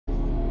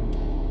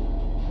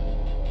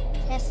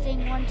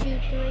Testing 1 2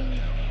 3.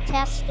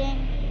 Testing.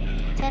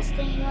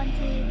 Testing 1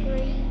 2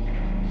 3.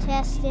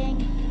 Testing.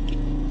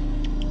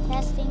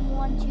 Testing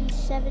 1 2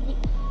 70.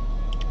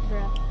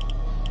 Bruh.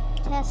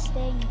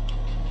 Testing.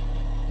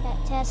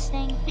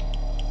 Testing.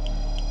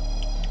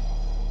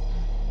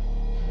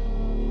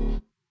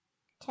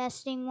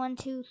 Testing 1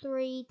 2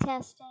 3.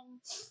 Testing.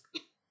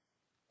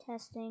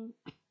 Testing.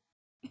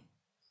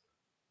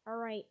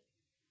 Alright.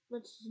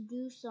 Let's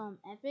do some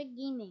epic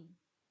gaming.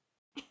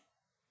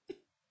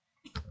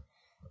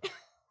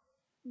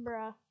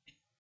 Bruh.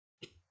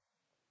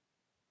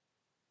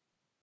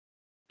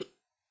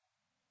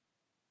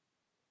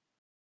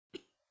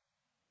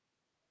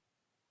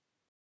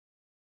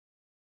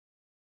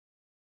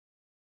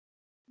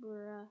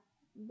 Bruh.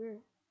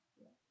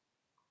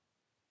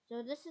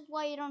 So this is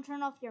why you don't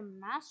turn off your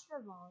master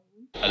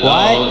volume.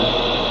 What?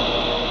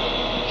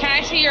 Can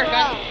I see your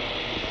gun?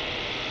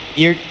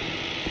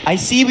 I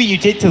see what you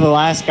did to the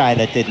last guy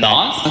that did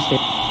that.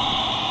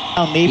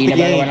 I'll leave the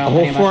game. A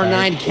whole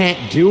 4-9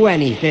 can't do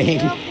anything.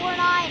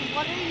 049,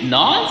 what are you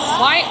Nos?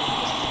 Why?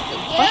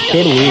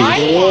 Should we?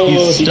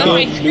 Whoa, Stuck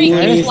my screen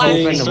is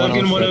black. stuck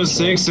in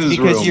 106's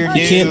Because room. you're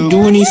new. You can't do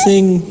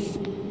anything.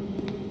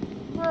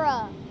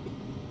 Bruh.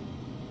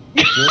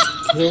 Just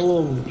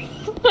kill him.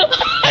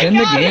 In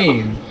the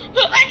game.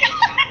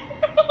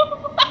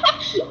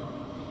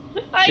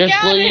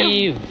 Just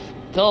leave.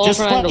 Tell a Just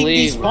friend to fucking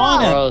leave.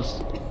 despawn him. Gross.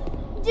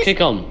 Kick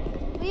him.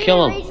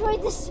 Kill him.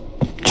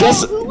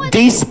 Just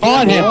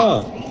despawn him.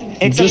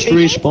 It's Just a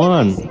big,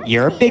 respawn.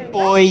 You're a big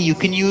boy. You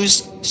can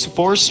use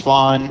force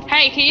spawn.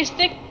 Hey, can you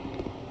stick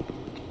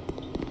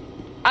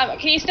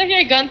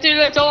your gun through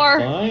the door?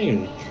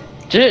 Fine.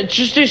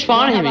 Just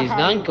despawn him. He's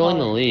not going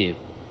to leave.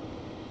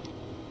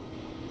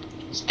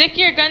 Stick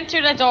your gun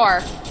through the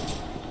door.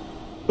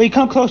 Wait,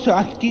 come closer.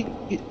 I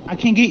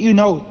can get you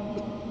no.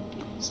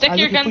 Stick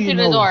your gun through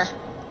the door.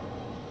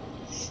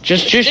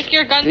 Just Stick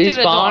your gun through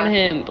the door. despawn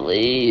him,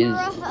 please.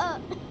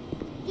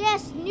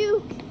 Yes,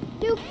 nuke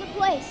the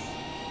place.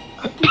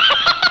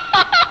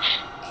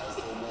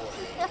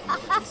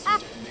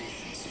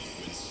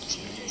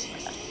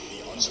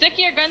 Stick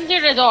your gun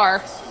through the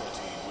door.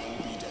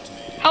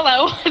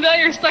 Hello, now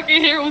you're stuck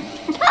in here with...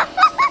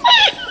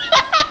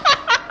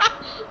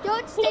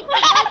 Don't stick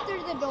the gun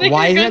through the door.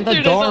 Why isn't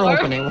the door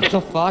opening? What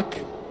the fuck?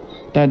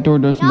 That door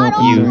doesn't Not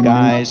open. You very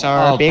guys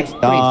are Oh, big that's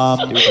dumb.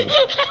 pretty stupid.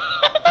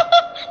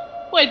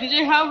 Wait, did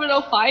you have an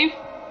 05?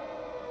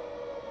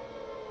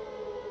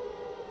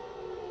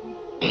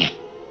 Maybe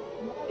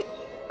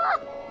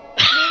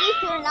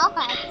you're not.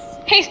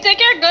 Hey, stick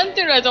your gun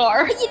through the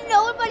door. You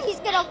know nobody's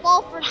gonna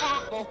fall for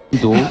that.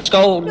 Let's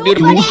go.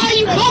 Nobody's gonna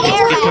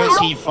dare to Because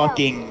he help them.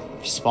 fucking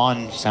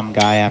spawned some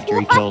guy after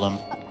he killed him.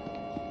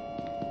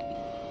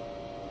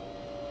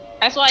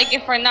 That's what I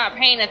get for not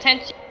paying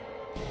attention.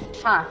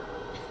 Huh.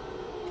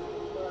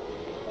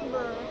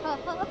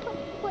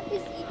 What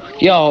is he doing?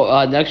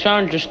 Yo, next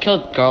round, just kill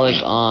garlic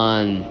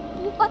on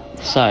What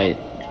the site.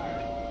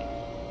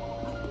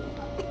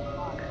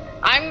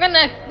 I'm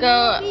gonna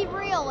go... Be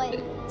real,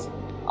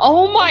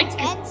 Oh my 10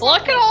 god,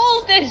 look at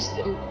all this.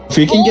 If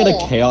we can get a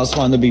bull. chaos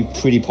one, that'd be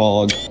pretty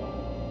pog.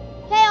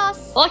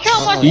 Chaos. Look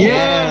how much.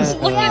 Yes!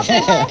 Look at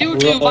this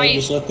doo-doo by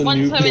Just let the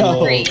nuke go.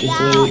 173.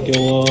 Just let it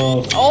go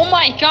off. Oh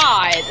my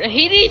god,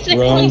 he needs to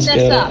Ron's clean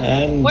this gonna up.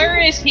 end. Where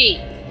is he?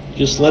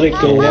 Just let it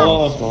go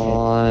off.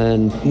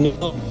 On.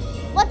 No.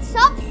 What's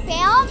up,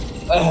 fam?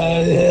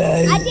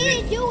 I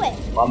didn't do it.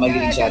 Why am I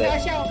getting shot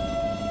at?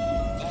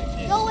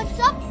 Yo, what's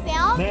up,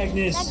 fam?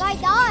 Magnus. That guy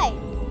died.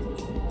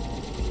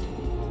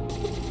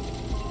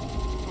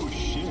 Oh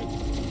shit.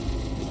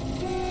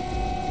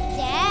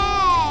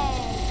 Dang.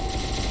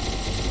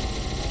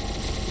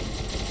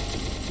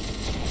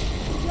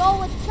 Yo,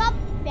 what's up,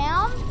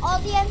 fam? All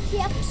the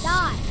MTF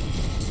died.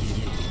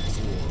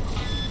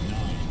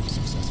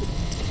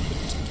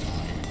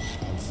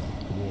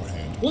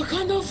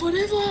 Wakanda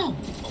forever!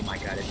 Oh my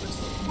god, it looks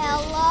so...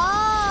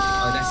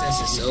 Hello. Oh, that's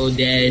SSO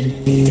dead.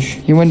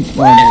 He went.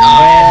 Bruh.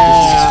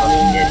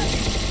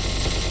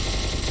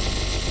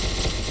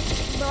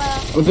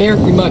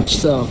 Very much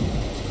so. And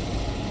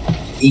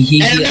the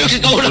nuke's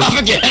going off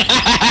again.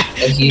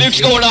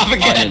 Nuke's going off I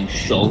again. am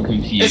so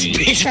confused. This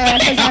big spam.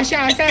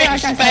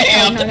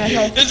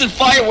 This is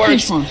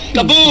fireworks.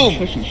 Kaboom.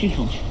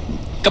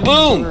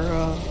 Kaboom.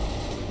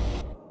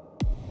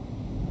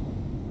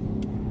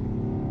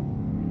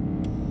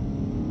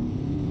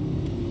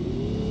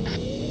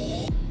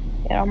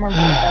 Yeah, I don't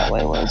remember what that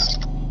way was.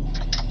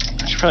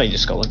 I should probably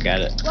just go look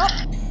at it.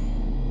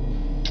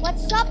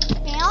 What's up,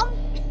 fam?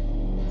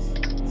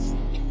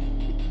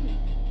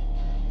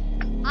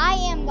 I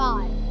am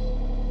God.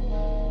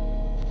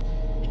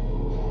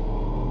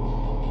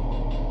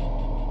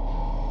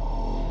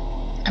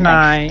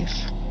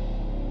 Nice.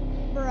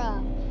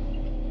 Bruh.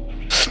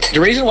 The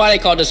reason why they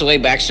call this a way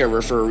back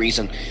server for a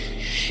reason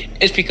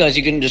is because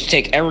you can just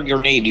take every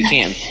grenade you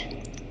can,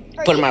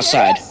 put them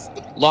outside,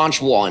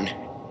 launch one,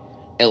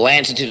 it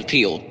lands into the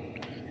field,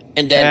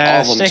 and then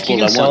all of them Stick, explode you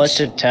can at sell it once.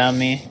 to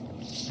Tommy.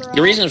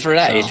 The reason for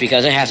that is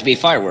because it has to be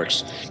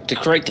fireworks to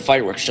create the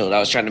fireworks show that I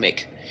was trying to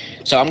make.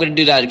 So I'm gonna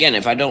do that again.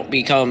 If I don't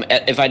become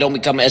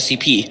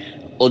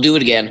SCP, we'll do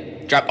it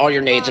again. Drop all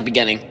your nades at the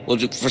beginning. We'll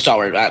do for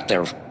solid out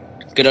there.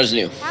 Good as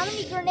new. How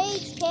many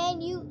grenades can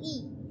you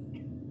eat?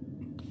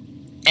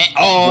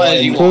 Oh,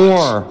 as you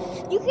want.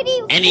 4. You could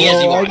eat Any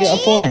as you want.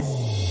 grenades?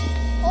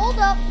 Hold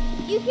up.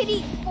 You could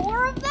eat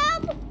 4 of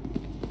them?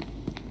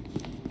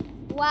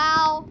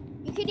 Wow.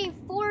 You could eat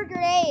 4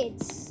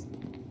 grenades.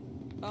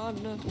 Oh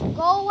no.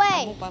 Go away.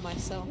 I'm all by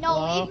myself.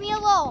 No, leave me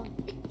alone.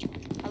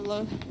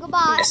 Hello.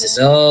 Goodbye.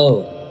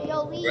 SSO.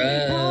 Yo, leave.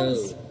 Bro.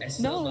 SSO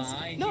No,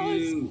 behind no,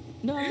 you.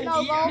 No.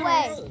 No, go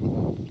away.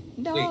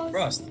 No. Wait,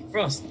 Frost.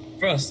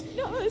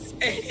 No.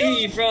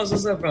 Hey, Frost.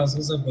 What's up, Frost?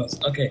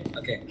 Okay.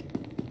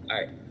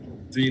 Alright.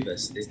 3 of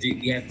us.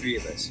 We have 3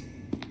 of us.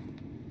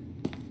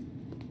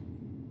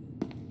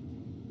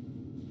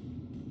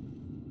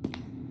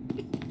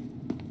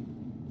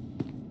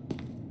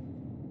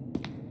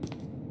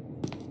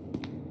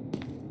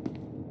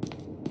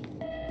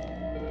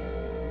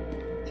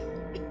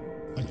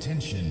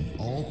 Attention,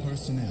 all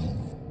personnel.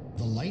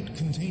 The light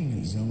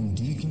containment zone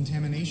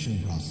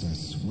decontamination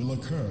process will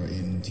occur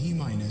in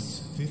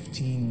T-minus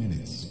 15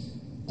 minutes.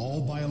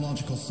 All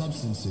biological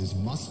substances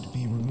must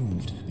be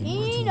removed in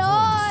order to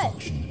avoid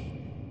destruction.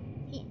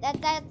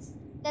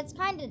 That's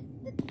kind of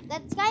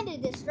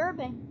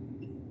disturbing.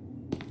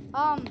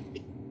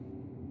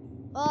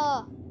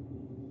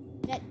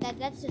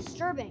 That's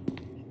disturbing.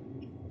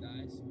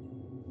 Guys.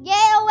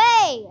 Get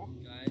away!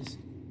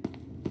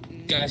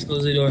 Guys,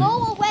 close the door.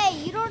 Go away!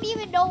 You don't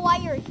even know why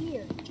you're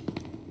here.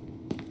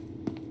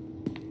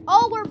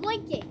 Oh, we're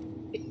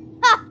blinking.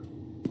 Ha!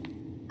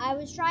 I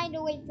was trying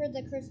to wait for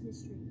the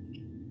Christmas tree.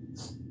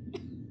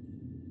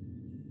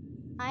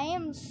 I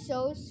am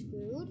so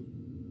screwed.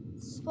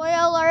 Spoiler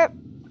alert,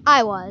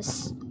 I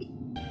was.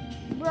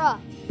 Bruh.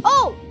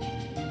 Oh!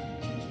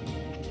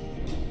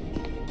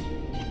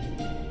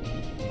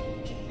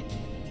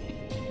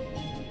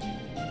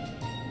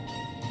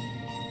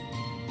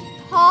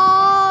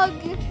 Hog.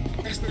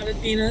 That's not a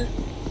peanut.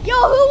 Yo,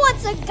 who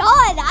wants a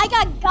gun? I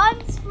got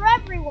guns for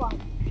everyone.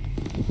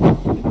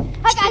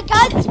 I got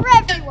guns for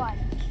everyone.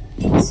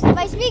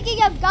 By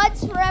speaking of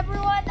guns for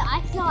everyone,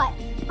 I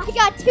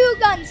got 2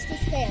 guns to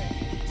spare.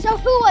 So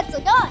who wants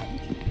a gun?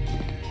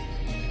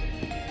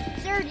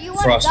 Sir, do you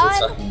want Frost, a what's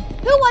gun? up?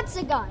 Who wants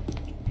a gun?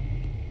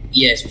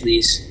 Yes,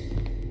 please.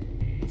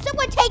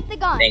 Someone take the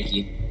gun. Thank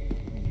you.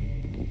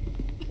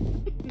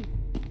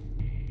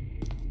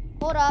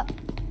 Hold up.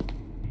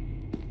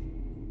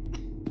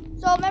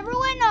 So remember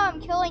when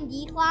killing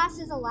D-class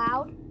is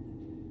allowed?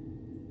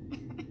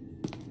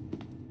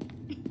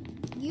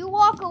 You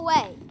walk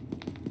away.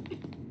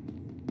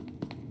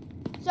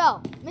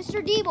 So,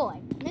 Mr. D-Boy.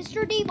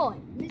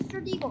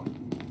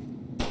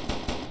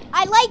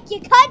 I like you,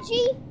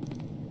 Kaji.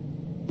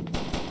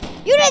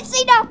 You didn't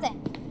see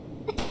nothing.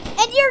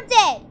 And you're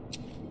dead.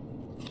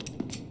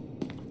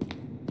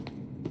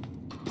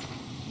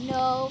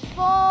 No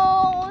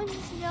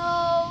phones,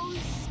 no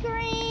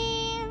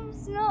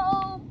screams,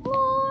 no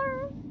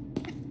more.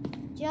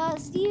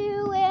 Just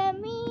you and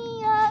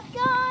me, a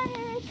gun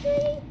or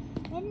 3,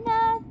 and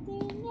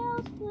nothing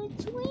else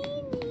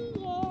between me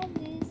and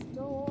this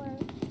door.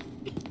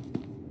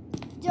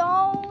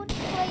 Don't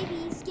play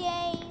these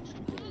games.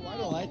 I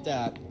don't like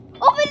that.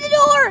 Open the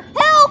door!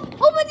 Help!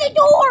 Open the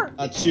door!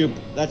 That's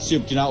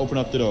soup. Do not open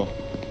up the door.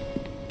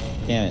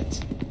 Damn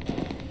it.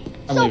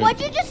 So what'd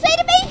you just say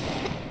to me?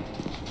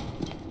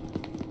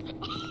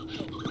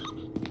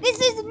 This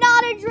is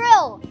not a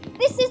drill.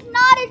 This is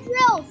not a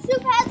drill.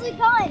 Soup has a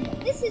gun.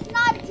 This is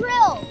not a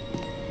drill.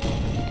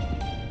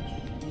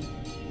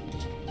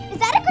 Is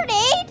that a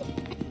grenade?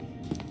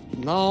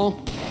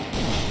 No.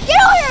 Get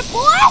over here,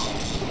 boy!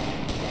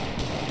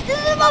 This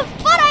is the most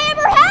fun I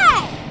ever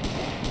had!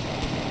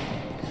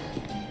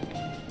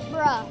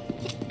 Bruh.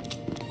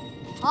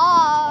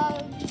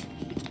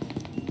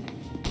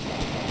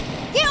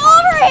 Get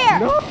over here!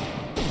 No.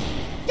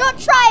 Don't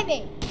try me!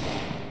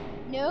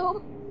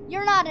 No,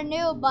 you're not a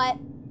noob, but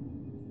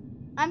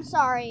I'm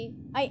sorry.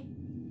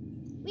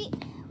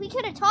 We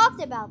could have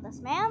talked about this,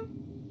 man.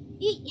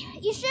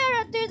 You should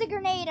have threw the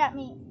grenade at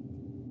me.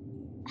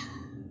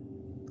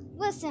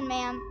 Listen,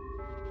 man.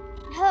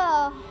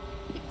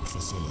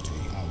 Facility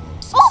hour.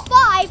 Oh,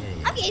 5!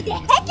 I'm getting the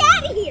heck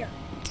out of here!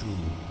 2,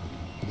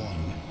 1.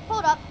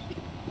 Hold up.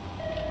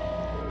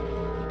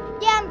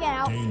 Yeah, I'm getting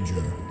out.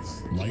 Danger.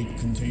 Light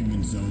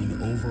containment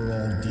zone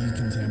overall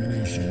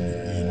decontamination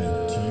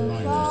in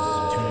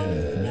T-minus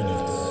 10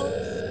 minutes.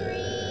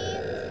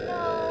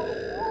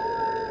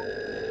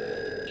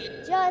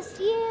 Just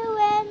you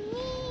and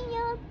me,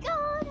 you're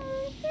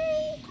gonna be,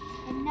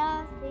 and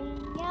nothing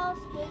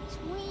else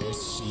between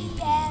me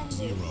and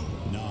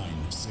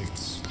SCP-096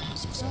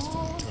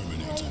 successfully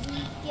terminated.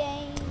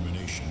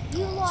 Termination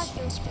You lost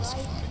your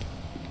unspecified.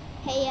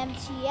 Hey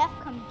MTF,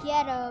 come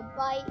get a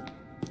bite,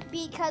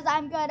 because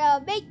I'm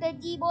gonna make the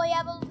D-Boy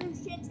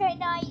evolution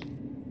tonight.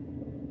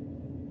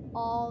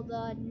 All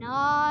the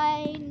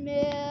 9mm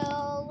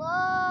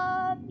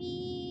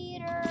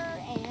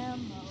and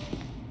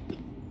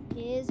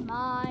is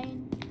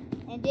mine,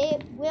 and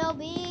it will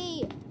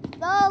be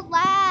the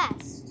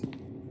last.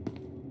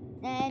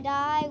 And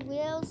I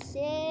will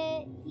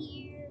sit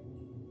here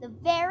the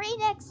very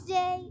next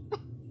day.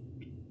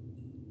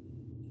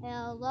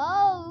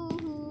 Hello,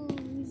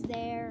 who's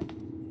there?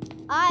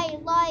 I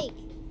like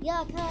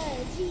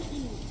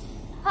Yakaji.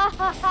 Ha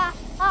ha ha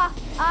ha!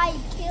 I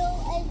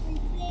kill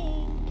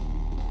everything.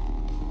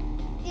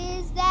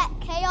 Is that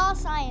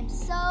chaos? I am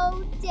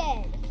so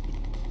dead.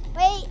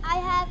 Wait, I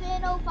have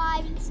an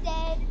 05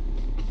 instead.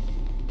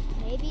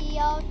 Maybe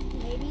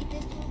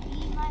this will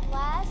be my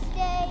last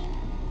day.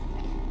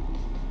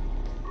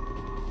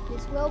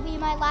 This will be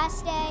my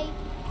last day.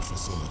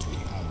 Facility,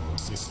 our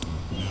system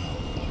now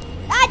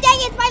operating. Ah, dang,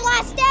 it's my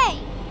last day!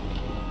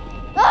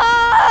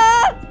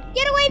 Ah!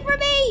 Get away from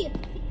me!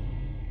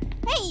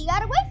 Hey, you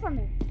got away from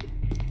me.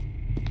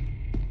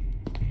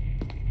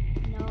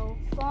 No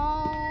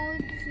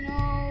phones,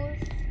 no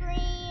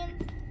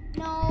screens,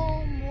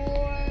 no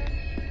more.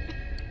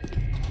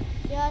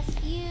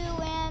 Just you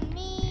and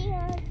me,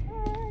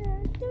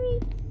 three,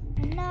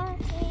 and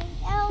nothing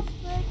else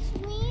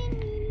between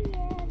me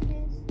and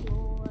this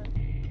door.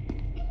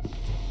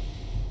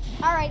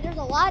 Alright, there's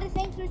a lot of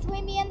things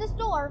between me and this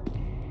door.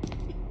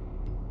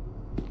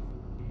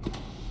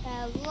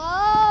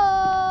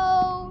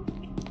 Hello?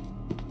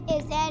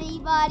 Is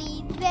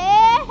anybody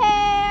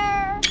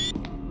there?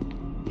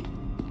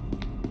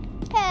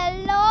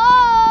 Hello?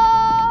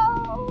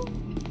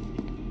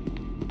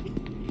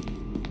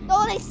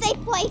 Go to a safe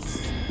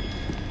place.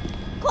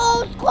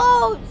 Close,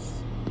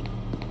 close.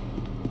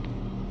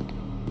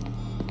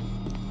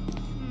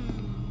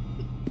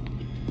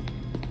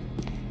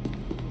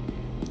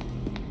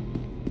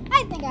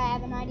 I think I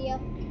have an idea.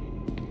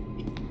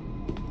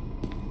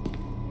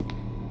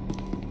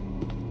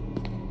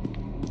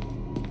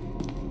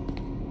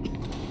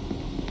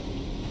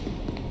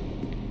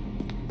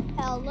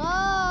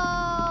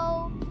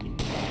 Hello?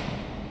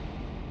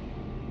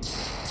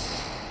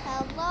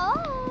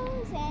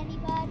 Hello? Is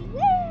anybody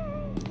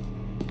there?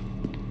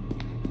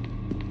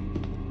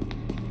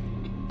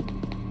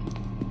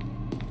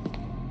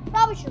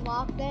 Probably should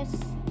lock this.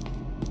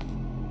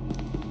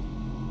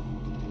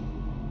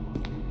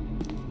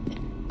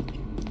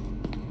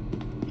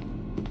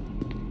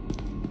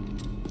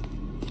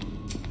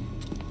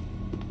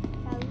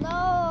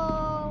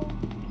 Hello?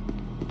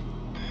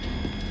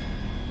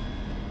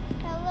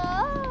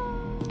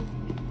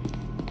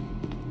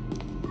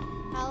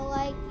 I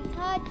like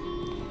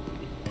Ikaji.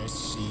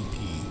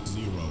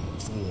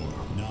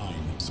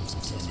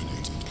 SCP-049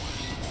 terminated.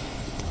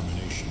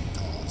 Termination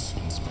cause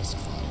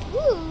unspecified.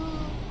 Ooh.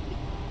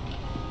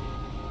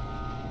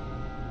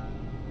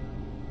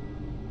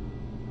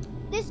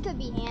 This could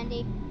be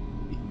handy.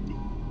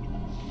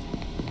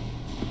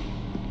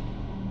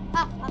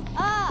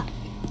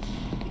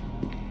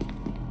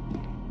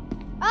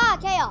 Ah,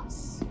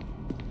 chaos.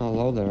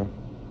 Hello there.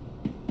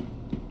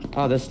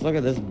 Oh, look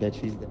at this bitch.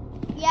 He's dead.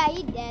 Yeah,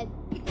 he dead.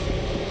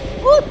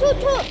 Ooh,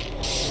 toot.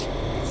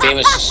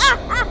 Famous.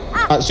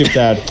 Hot soup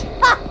dad.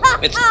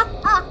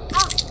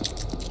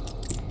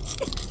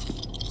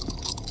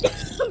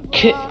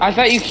 I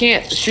thought you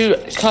can't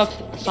shoot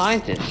cuffed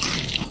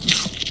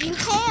scientists. You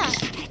can't.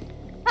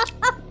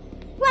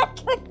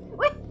 What?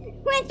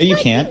 You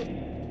can't.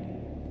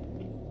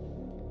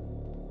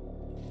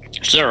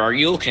 Sir, are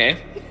you okay?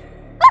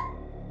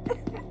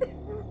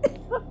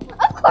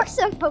 Of course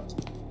I'm okay.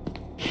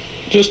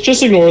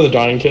 Just ignore the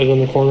dying kid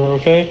in the corner,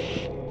 okay?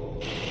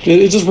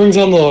 It just brings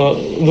down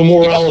the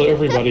morale of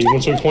everybody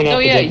once we point out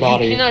the dead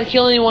body. You cannot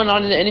kill anyone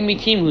on the enemy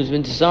team who's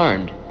been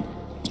disarmed.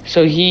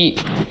 So he...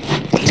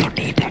 We don't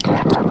need that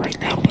armor right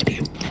now,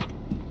 buddy.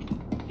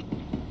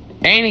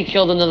 And he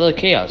killed another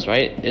chaos,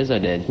 right? Izzo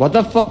did. What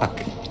the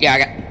fuck? Yeah, I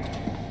got...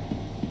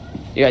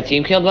 You got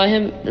team killed by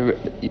him?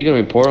 You can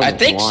report him I if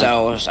think you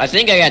want. so. I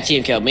think I got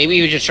team killed. Maybe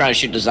he was just trying to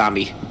shoot the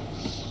zombie.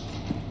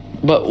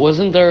 But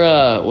wasn't there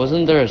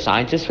a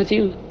scientist with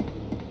you?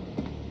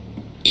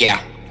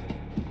 Yeah.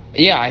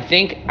 Yeah, I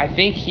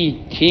think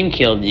he team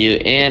killed you,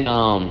 and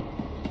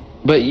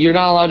but you're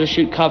not allowed to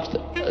shoot cuffed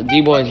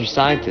D-boys or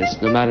scientists,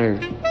 no matter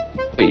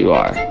what you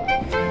are.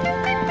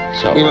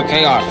 So we were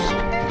chaos.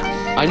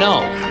 I know.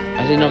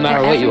 I said no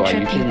matter what you are,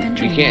 you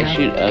can't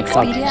shoot a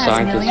cuffed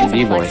scientist or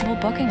D-boy. Flexible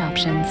booking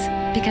options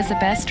because the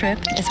best trip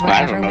is I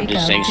wherever don't know we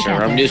this go thing, sir.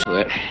 together. I'm used to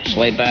it. Just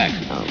lay back.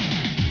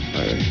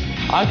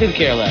 I could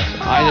care less.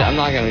 I'm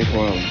not gonna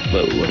report him,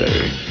 but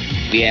whatever.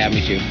 Yeah,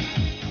 me too.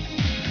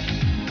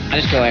 I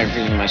just kill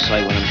everything in my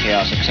sight when I'm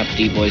chaos, except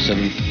D-boys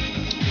and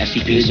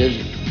SCPs.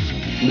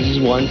 This is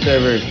one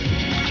server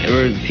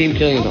where team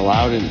killing is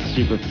allowed and it's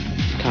super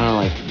kind of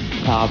like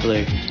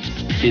popular.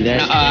 See that?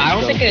 No, I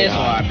don't think it is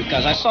allowed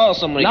because I saw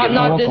somebody.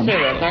 Not this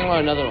server. I'm talking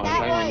about another one.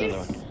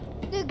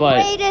 The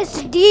But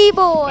greatest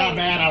D-boy. Oh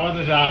man, I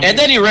wasn't. And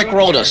then he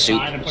rickrolled us,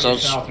 Soup. So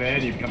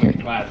you become a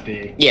class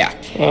D. Yeah.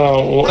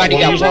 Oh, Glad you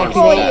got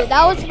Rickroll one. you.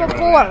 That was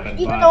before.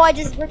 Even though I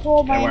just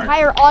rickrolled my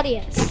entire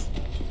audience.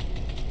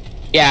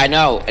 Yeah, I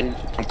know, and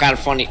I'm kind of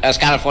funny. That's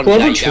kind of funny.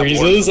 Whoever that you got Trees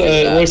work is,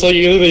 with, looks like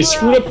either they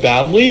screwed up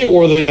badly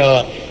or they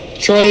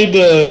tried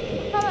to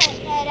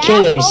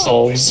kill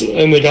themselves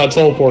and they got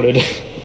teleported.